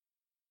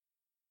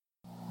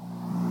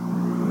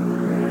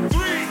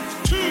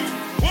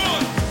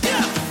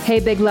Hey,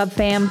 Big Love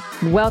fam.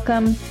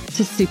 Welcome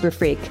to Super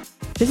Freak.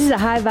 This is a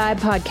high vibe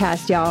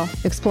podcast, y'all,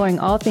 exploring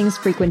all things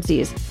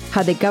frequencies,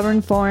 how they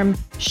govern form,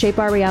 shape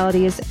our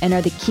realities, and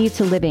are the key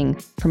to living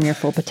from your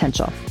full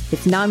potential.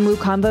 It's non-woo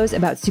convos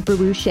about super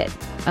woo shit,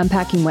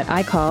 unpacking what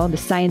I call the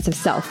science of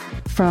self,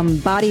 from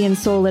body and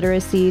soul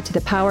literacy to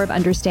the power of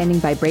understanding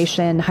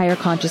vibration, higher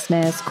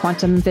consciousness,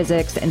 quantum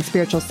physics, and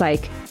spiritual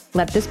psych.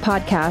 Let this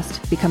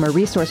podcast become a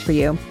resource for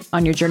you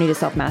on your journey to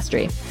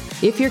self-mastery.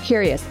 If you're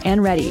curious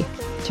and ready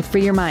to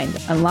free your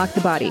mind, unlock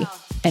the body,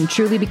 and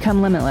truly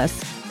become limitless,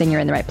 then you're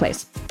in the right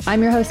place.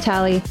 I'm your host,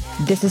 Tally.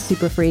 This is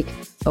Super Freak,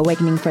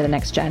 Awakening for the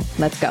Next Gen.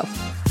 Let's go.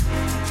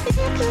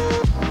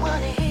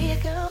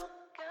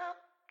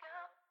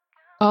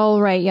 All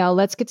right, y'all,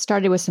 let's get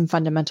started with some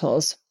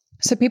fundamentals.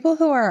 So people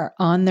who are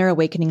on their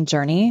awakening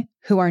journey,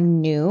 who are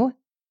new,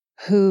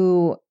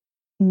 who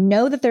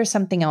know that there's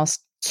something else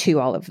to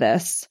all of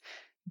this,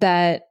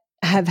 that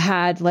have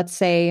had, let's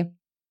say,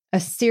 a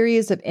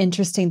series of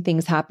interesting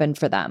things happen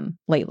for them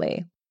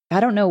lately. I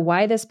don't know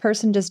why this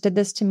person just did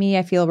this to me.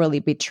 I feel really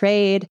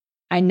betrayed.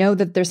 I know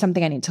that there's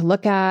something I need to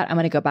look at. I'm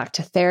going to go back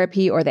to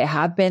therapy, or they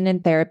have been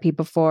in therapy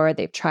before.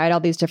 They've tried all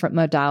these different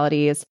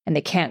modalities and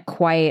they can't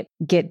quite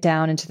get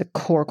down into the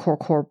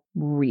core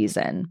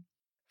reason.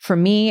 For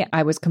me,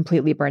 I was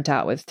completely burnt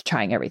out with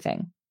trying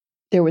everything.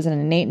 There was an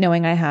innate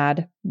knowing I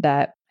had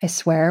that, I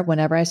swear,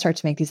 whenever I start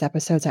to make these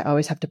episodes, I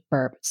always have to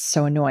burp. It's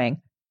so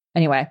annoying.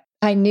 Anyway,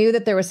 I knew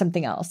that there was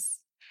something else.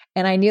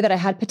 And I knew that I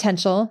had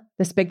potential,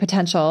 this big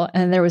potential,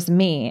 and there was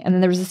me. And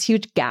then there was this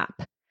huge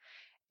gap.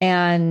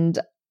 And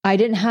I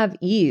didn't have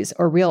ease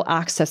or real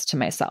access to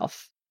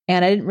myself.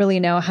 And I didn't really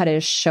know how to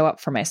show up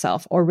for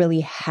myself or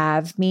really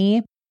have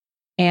me.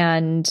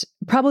 And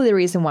probably the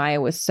reason why I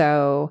was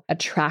so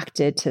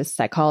attracted to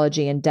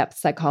psychology and depth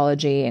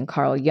psychology and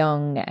Carl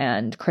Jung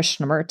and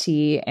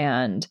Krishnamurti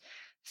and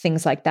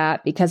things like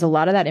that, because a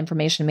lot of that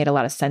information made a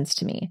lot of sense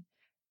to me.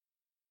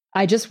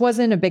 I just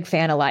wasn't a big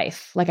fan of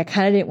life. Like, I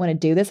kind of didn't want to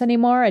do this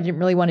anymore. I didn't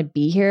really want to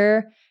be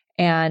here.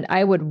 And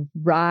I would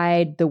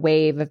ride the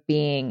wave of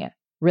being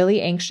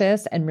really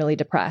anxious and really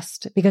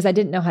depressed because I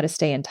didn't know how to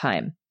stay in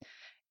time.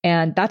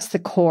 And that's the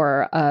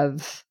core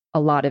of a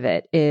lot of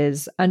it,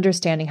 is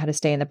understanding how to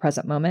stay in the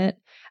present moment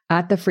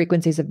at the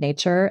frequencies of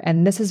nature.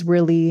 And this is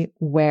really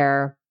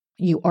where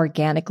you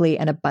organically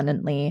and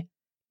abundantly,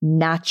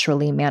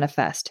 naturally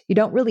manifest. You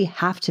don't really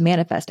have to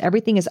manifest.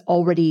 Everything is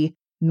already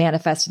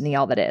manifest in the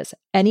all that is.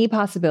 Any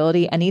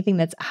possibility, anything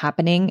that's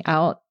happening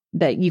out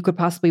that you could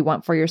possibly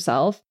want for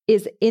yourself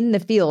is in the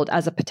field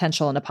as a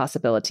potential and a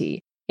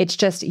possibility. It's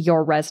just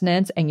your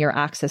resonance and your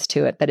access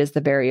to it that is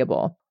the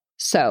variable.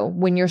 So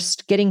when you're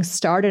getting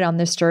started on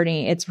this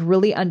journey, it's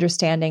really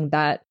understanding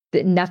that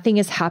nothing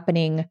is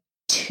happening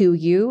to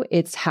you.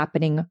 It's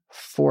happening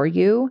for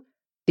you.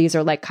 These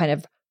are like kind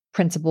of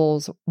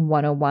principles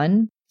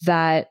 101,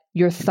 that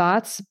your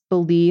thoughts,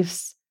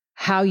 beliefs,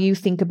 how you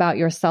think about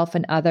yourself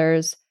and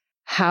others,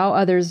 how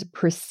others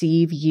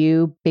perceive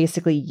you,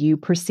 basically you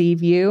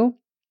perceive you.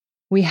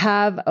 We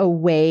have a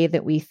way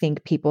that we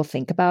think people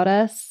think about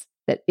us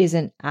that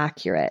isn't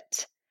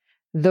accurate.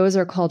 Those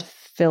are called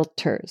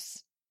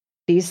filters.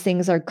 These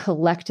things are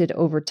collected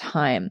over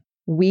time.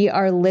 We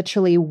are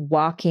literally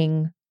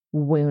walking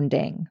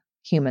wounding.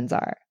 Humans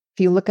are.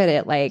 If you look at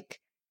it like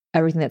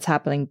everything that's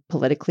happening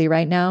politically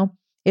right now,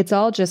 it's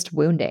all just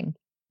wounding.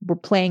 We're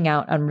playing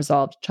out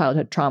unresolved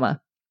childhood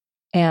trauma.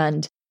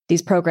 And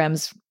these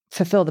programs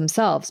fulfill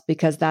themselves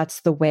because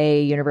that's the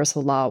way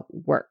universal law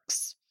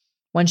works.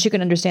 Once you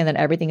can understand that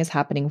everything is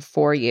happening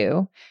for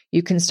you,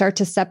 you can start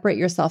to separate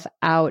yourself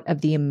out of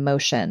the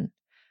emotion.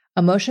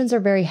 Emotions are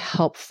very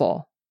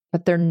helpful,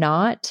 but they're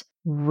not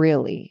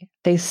really.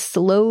 They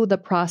slow the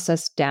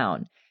process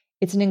down.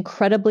 It's an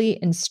incredibly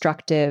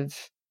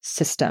instructive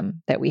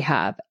system that we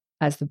have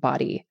as the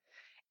body.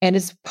 And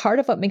it's part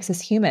of what makes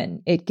us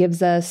human. It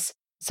gives us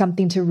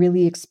something to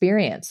really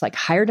experience. Like,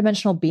 higher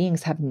dimensional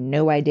beings have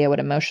no idea what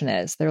emotion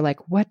is. They're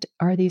like, what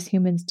are these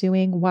humans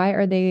doing? Why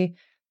are they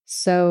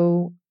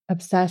so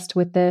obsessed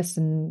with this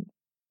and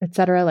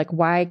etc.? Like,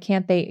 why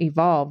can't they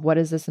evolve? What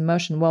is this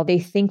emotion? Well, they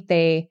think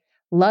they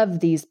love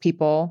these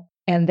people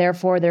and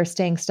therefore they're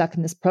staying stuck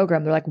in this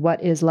program. They're like,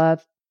 what is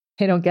love?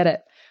 They don't get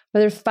it. But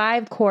there's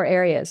 5 core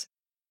areas.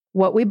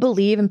 What we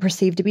believe and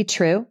perceive to be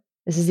true.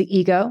 This is the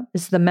ego.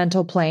 This is the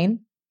mental plane.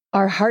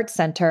 Our heart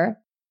center.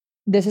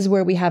 This is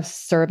where we have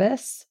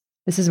service.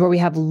 This is where we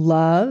have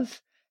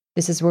love.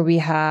 This is where we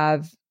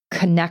have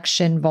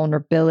connection,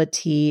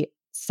 vulnerability,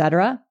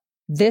 etc.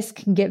 This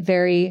can get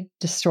very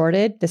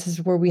distorted. This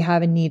is where we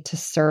have a need to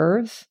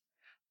serve.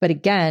 But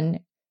again,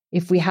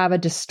 if we have a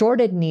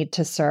distorted need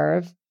to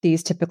serve,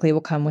 these typically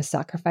will come with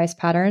sacrifice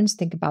patterns.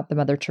 Think about the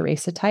Mother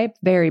Teresa type,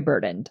 very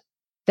burdened.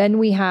 Then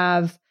we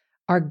have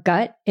our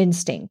gut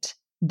instinct,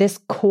 this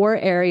core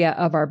area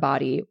of our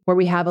body where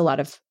we have a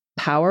lot of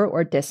power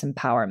or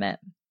disempowerment.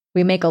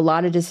 We make a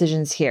lot of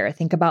decisions here.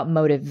 Think about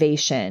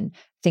motivation.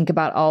 Think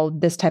about all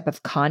this type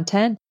of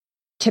content.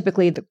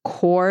 Typically the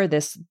core,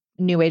 this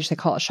new age, they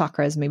call it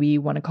chakras. Maybe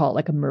you want to call it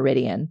like a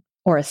meridian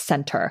or a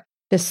center.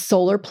 The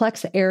solar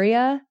plex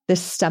area, the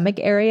stomach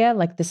area,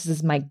 like this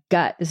is my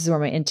gut, this is where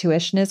my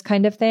intuition is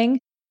kind of thing.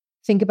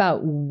 Think about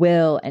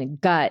will and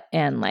gut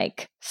and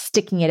like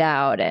sticking it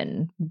out,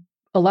 and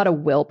a lot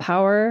of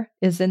willpower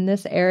is in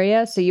this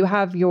area. So you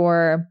have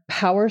your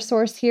power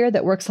source here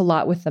that works a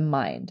lot with the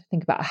mind.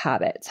 Think about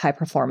habits, high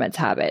performance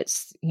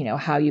habits,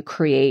 how you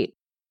create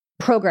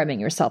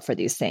programming yourself for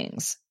these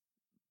things.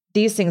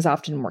 These things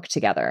often work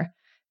together.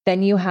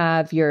 Then you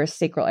have your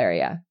sacral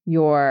area,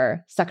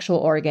 your sexual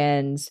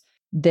organs,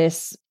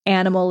 this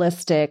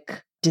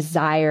animalistic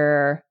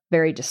desire,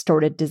 very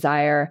distorted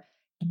desire.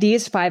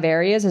 These 5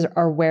 areas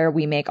are where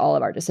we make all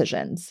of our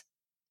decisions.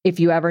 If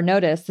you ever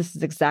notice, this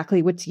is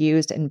exactly what's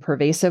used in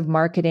pervasive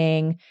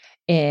marketing,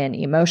 in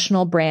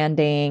emotional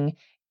branding,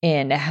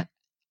 in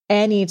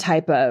any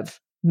type of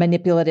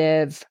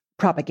manipulative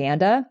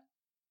propaganda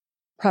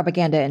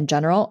in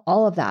general,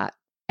 all of that,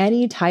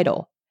 any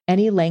title,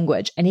 any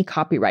language, any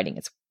copywriting.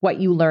 It's what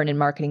you learn in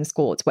marketing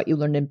school. It's what you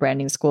learn in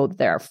branding school.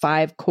 There are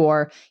 5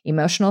 core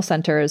emotional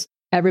centers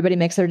everybody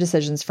makes their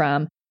decisions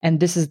from. And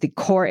this is the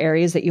core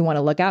areas that you want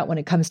to look at when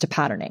it comes to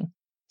patterning.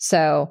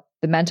 So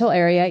the mental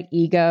area,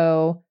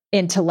 ego,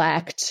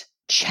 intellect,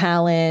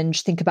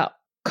 challenge, think about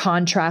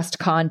contrast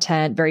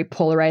content, very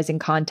polarizing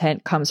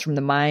content comes from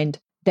the mind.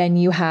 Then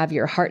you have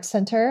your heart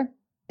center.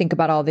 Think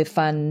about all the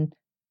fun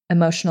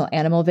emotional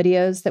animal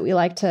videos that we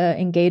like to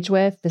engage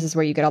with. This is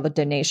where you get all the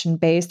donation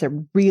base.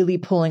 They're really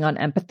pulling on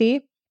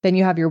empathy. Then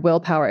you have your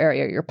willpower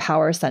area, your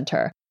power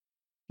center.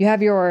 You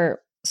have your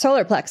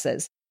solar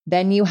plexus.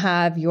 Then you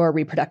have your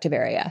reproductive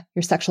area,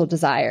 your sexual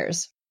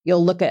desires.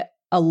 You'll look at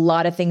a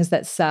lot of things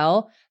that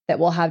sell that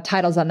will have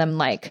titles on them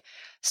like,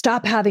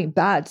 stop having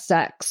bad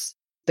sex.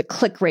 The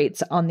click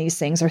rates on these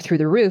things are through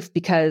the roof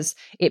because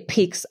it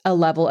piques a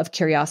level of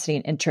curiosity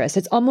and interest.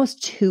 It's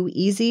almost too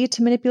easy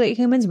to manipulate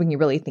humans when you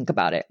really think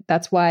about it.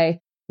 That's why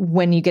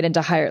when you get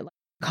into higher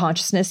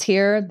consciousness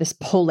here, this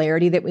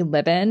polarity that we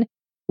live in,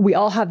 we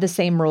all have the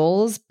same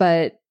rules,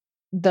 but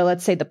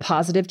let's say the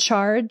positive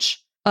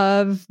charge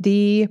of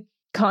the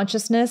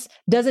consciousness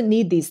doesn't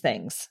need these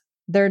things.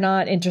 They're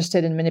not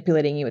interested in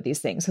manipulating you with these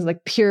things. So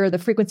like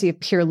the frequency of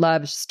pure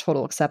love is just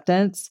total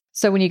acceptance.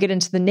 So when you get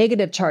into the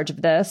negative charge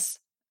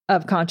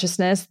of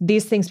consciousness,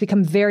 these things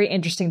become very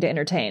interesting to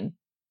entertain.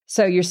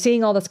 So you're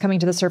seeing all that's coming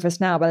to the surface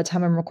now. By the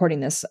time I'm recording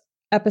this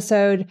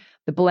episode,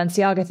 the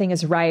Balenciaga thing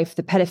is rife.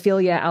 The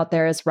pedophilia out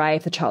there is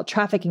rife. The child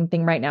trafficking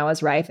thing right now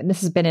is rife. And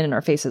this has been in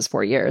our faces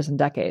for years and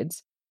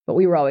decades. But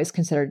we were always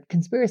considered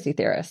conspiracy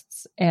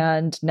theorists.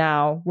 And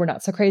now we're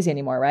not so crazy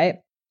anymore, right?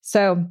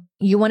 So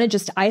you want to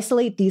just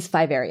isolate these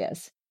 5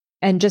 areas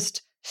and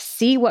just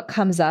see what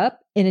comes up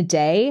in a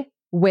day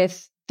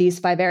with these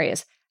 5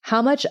 areas.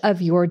 How much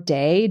of your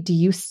day do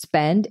you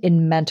spend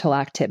in mental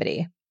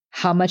activity?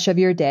 How much of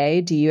your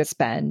day do you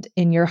spend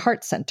in your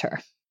heart center?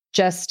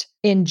 Just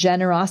in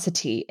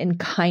generosity, in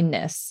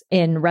kindness,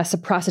 in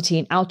reciprocity,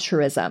 and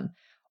altruism?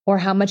 Or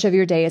how much of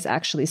your day is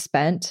actually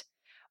spent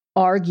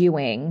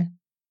arguing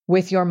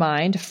with your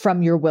mind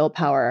from your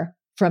willpower,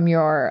 from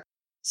your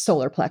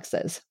solar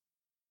plexus?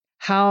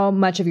 How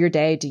much of your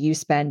day do you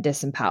spend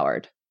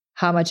disempowered?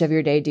 How much of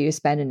your day do you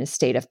spend in a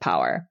state of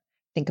power?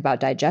 Think about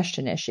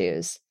digestion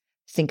issues.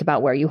 Think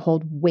about where you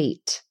hold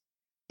weight.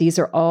 These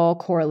are all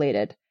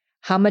correlated.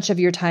 How much of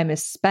your time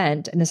is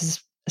spent, and this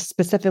is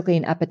specifically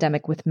an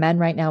epidemic with men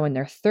right now in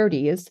their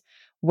 30s,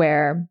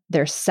 where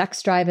their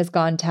sex drive has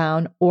gone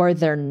down or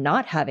they're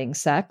not having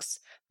sex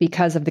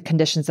because of the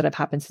conditions that have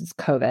happened since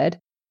COVID.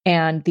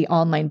 And the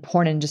online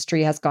porn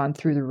industry has gone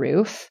through the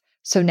roof.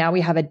 So now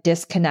we have a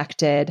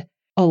disconnected,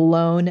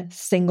 alone,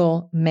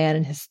 single man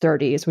in his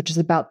 30s, which is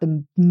about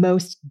the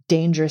most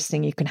dangerous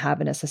thing you can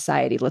have in a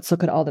society. Let's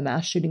look at all the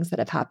mass shootings that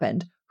have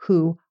happened.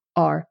 Who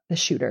are the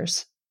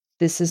shooters?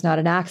 This is not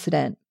an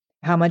accident.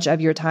 How much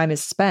of your time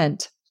is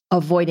spent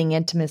avoiding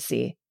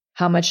intimacy?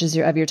 How much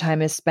of your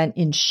time is spent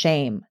in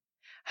shame?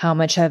 How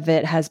much of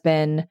it has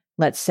been,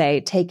 let's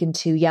say, taken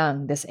too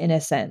young, this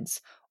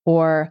innocence,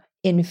 or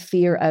in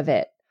fear of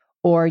it?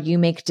 Or you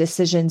make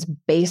decisions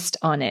based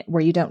on it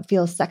where you don't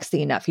feel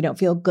sexy enough, you don't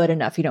feel good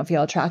enough, you don't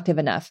feel attractive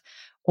enough,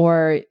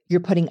 or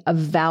you're putting a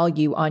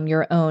value on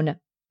your own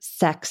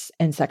sex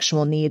and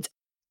sexual needs.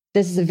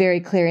 This is a very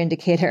clear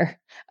indicator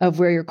of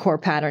where your core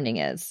patterning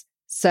is.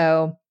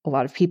 So a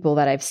lot of people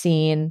that I've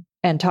seen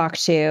and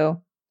talked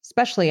to,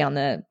 especially on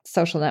the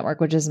social network,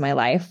 which is my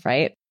life,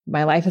 right?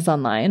 My life is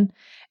online,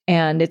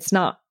 and it's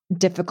not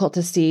difficult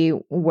to see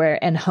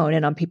where and hone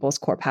in on people's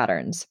core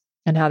patterns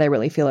and how they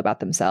really feel about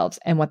themselves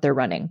and what they're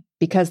running,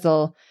 because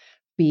they'll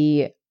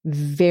be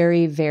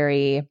very,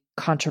 very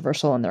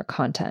controversial in their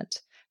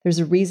content. There's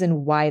a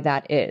reason why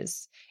that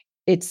is.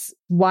 It's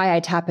why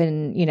I tap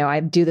in, I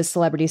do the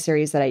celebrity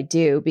series that I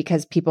do,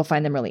 because people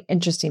find them really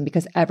interesting,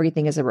 because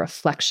everything is a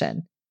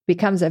reflection,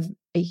 becomes a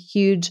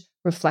huge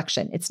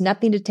reflection. It's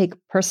nothing to take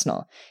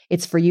personal.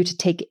 It's for you to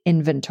take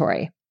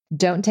inventory.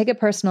 Don't take it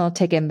personal,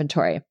 take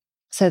inventory.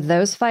 So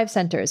those 5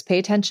 centers, pay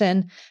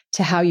attention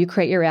to how you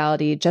create your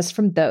reality just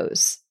from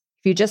those.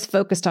 If you just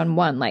focused on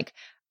one, like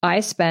I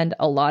spend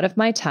a lot of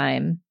my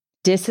time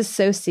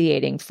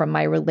disassociating from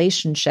my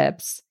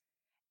relationships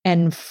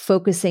and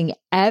focusing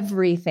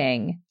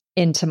everything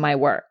into my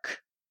work.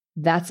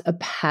 That's a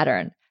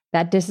pattern.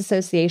 That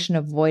disassociation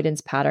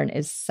avoidance pattern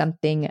is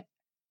something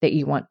that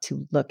you want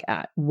to look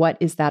at. What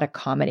is that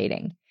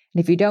accommodating?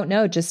 And if you don't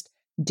know, just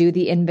do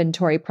the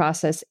inventory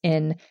process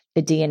in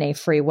the DNA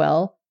free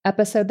will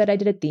episode that I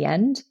did at the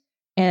end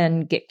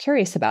and get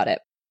curious about it.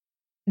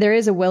 There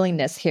is a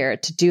willingness here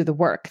to do the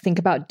work. Think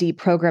about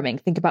deprogramming.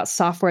 Think about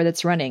software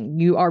that's running.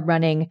 You are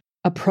running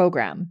a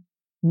program.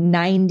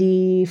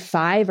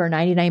 95 or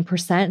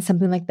 99%,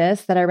 something like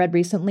this that I read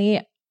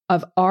recently,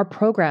 of our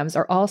programs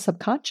are all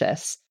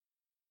subconscious.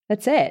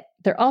 That's it.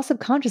 They're all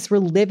subconscious. We're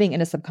living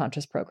in a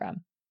subconscious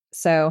program.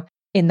 So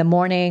in the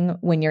morning,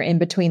 when you're in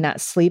between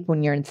that sleep,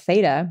 when you're in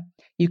theta,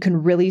 you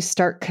can really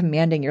start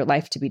commanding your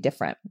life to be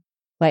different.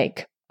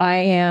 Like, I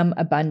am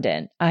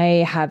abundant.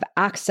 I have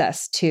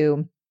access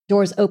to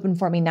doors open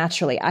for me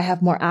naturally. I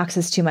have more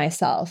access to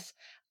myself.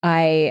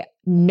 I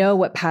know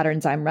what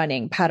patterns I'm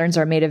running. Patterns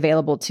are made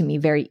available to me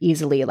very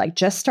easily. Like,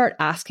 just start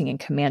asking and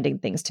commanding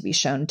things to be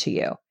shown to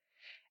you,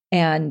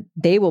 and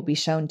they will be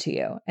shown to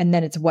you. And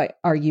then it's, what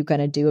are you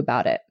going to do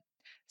about it?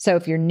 So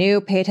if you're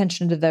new, pay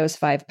attention to those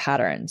 5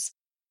 patterns.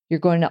 You're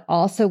going to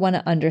also want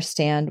to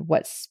understand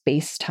what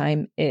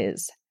space-time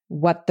is,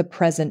 what the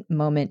present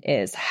moment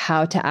is,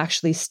 how to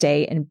actually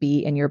stay and be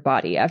in your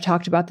body. I've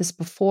talked about this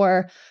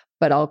before,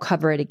 but I'll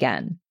cover it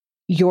again.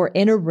 You're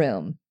in a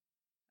room,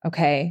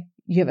 okay?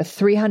 You have a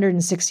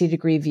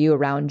 360-degree view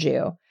around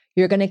you.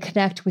 You're going to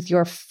connect with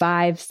your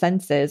 5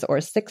 senses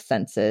or 6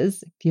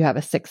 senses, if you have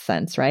a 6th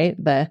sense, right?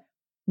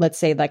 Let's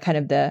say like kind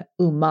of the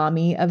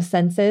umami of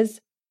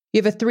senses.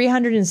 You have a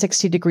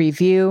 360-degree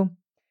view.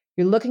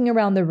 You're looking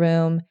around the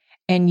room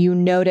and you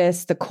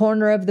notice the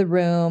corner of the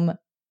room,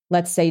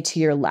 let's say to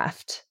your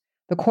left,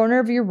 the corner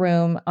of your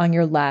room on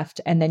your left,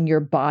 and then your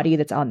body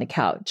that's on the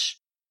couch.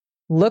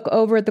 Look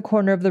over at the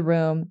corner of the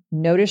room,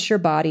 notice your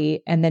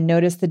body, and then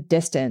notice the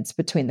distance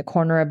between the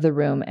corner of the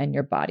room and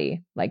your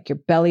body, like your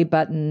belly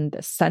button,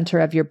 the center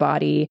of your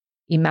body.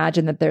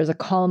 Imagine that there's a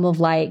column of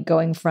light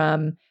going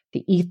from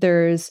the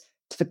ethers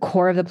to the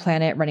core of the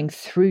planet, running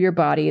through your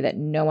body that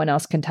no one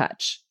else can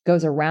touch.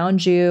 Goes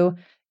around you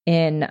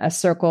in a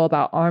circle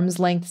about arm's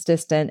length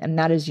distant, and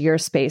that is your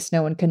space.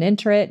 No one can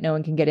enter it. No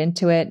one can get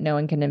into it. No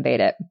one can invade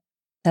it.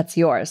 That's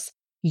yours.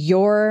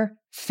 Your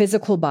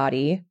physical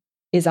body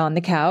is on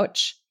the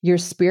couch. Your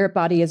spirit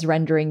body is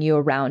rendering you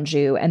around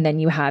you. And then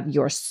you have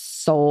your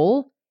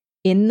soul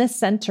in the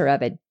center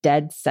of it,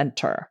 dead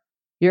center.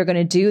 You're going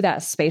to do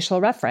that spatial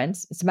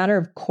reference. It's a matter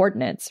of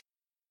coordinates.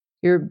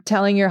 You're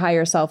telling your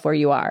higher self where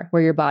you are,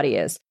 where your body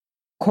is.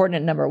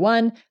 Coordinate number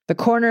 1, the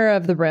corner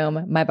of the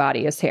room, my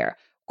body is here.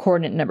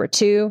 Coordinate number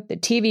 2, the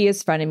TV is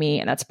in front of me,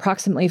 and that's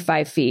approximately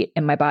 5 feet,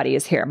 and my body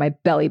is here. My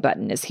belly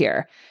button is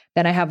here.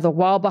 Then I have the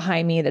wall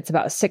behind me that's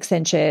about 6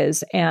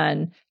 inches,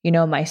 and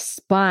my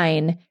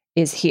spine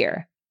is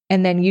here.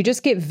 And then you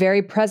just get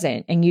very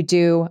present, and you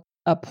do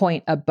a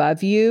point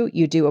above you,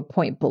 you do a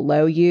point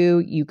below you,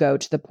 you go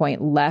to the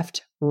point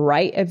left,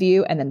 right of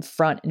you, and then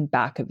front and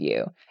back of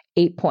you.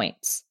 8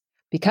 points.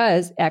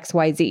 Because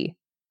XYZ,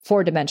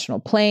 4-dimensional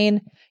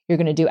plane, you're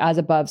going to do as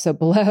above, so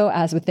below,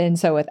 as within,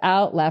 so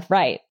without, left,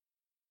 right.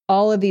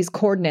 All of these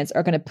coordinates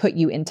are going to put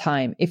you in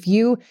time. If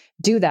you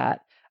do that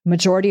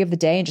majority of the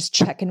day and just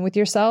check in with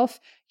yourself,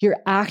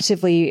 you're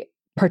actively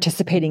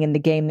participating in the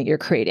game that you're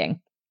creating.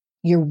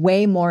 You're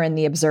way more in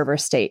the observer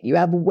state. You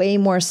have way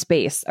more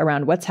space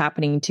around what's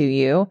happening to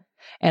you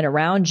and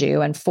around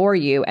you and for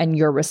you and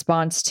your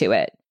response to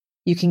it.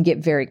 You can get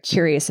very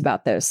curious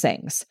about those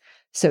things.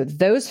 So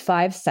those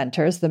 5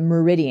 centers, the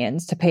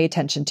meridians to pay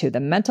attention to, the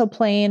mental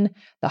plane,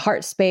 the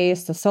heart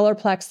space, the solar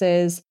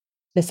plexus,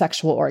 the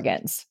sexual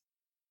organs.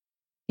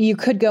 You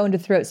could go into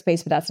throat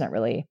space, but that's not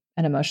really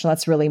an emotional.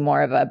 That's really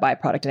more of a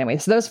byproduct anyway.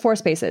 So those 4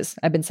 spaces,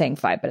 I've been saying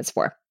 5, but it's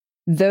 4.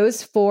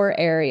 Those 4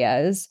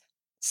 areas,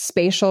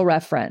 spatial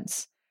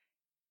reference,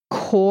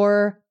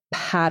 core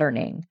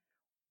patterning.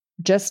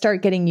 Just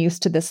start getting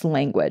used to this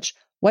language.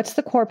 What's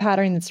the core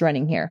pattern that's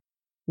running here?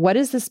 What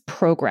is this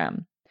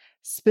program?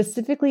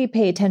 Specifically,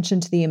 pay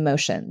attention to the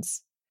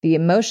emotions. The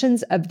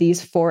emotions of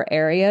these 4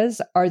 areas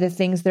are the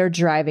things that are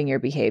driving your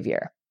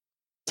behavior.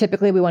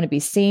 Typically, we want to be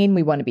seen.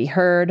 We want to be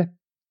heard.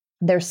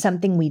 There's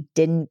something we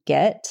didn't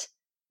get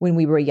when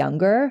we were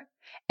younger,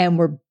 and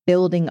we're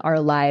building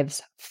our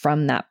lives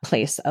from that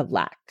place of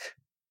lack.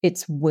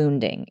 It's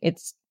wounding.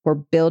 We're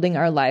building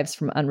our lives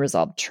from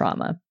unresolved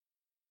trauma.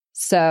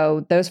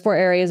 So those 4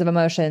 areas of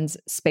emotions,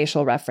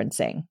 spatial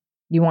referencing.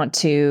 You want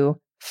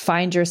to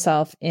find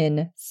yourself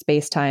in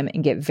space-time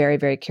and get very,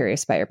 very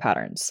curious about your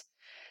patterns.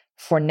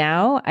 For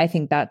now, I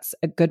think that's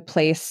a good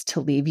place to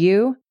leave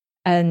you,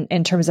 and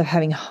in terms of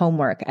having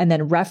homework, and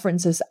then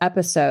reference this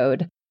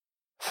episode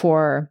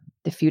for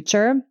the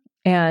future.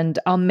 And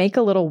I'll make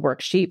a little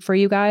worksheet for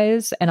you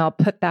guys, and I'll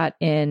put that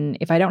in.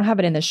 If I don't have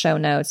it in the show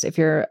notes, if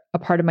you're a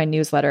part of my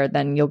newsletter,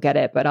 then you'll get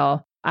it, but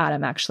I'll add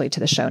them actually to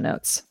the show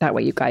notes. That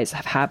way you guys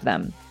have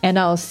them. And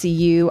I'll see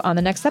you on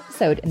the next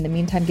episode. In the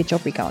meantime, get your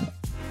freak on.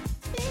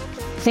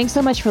 Thanks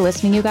so much for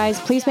listening, you guys.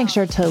 Please make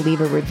sure to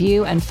leave a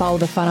review and follow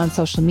the fun on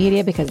social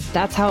media because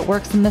that's how it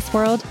works in this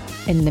world.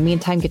 And in the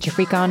meantime, get your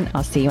freak on.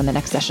 I'll see you in the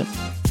next session.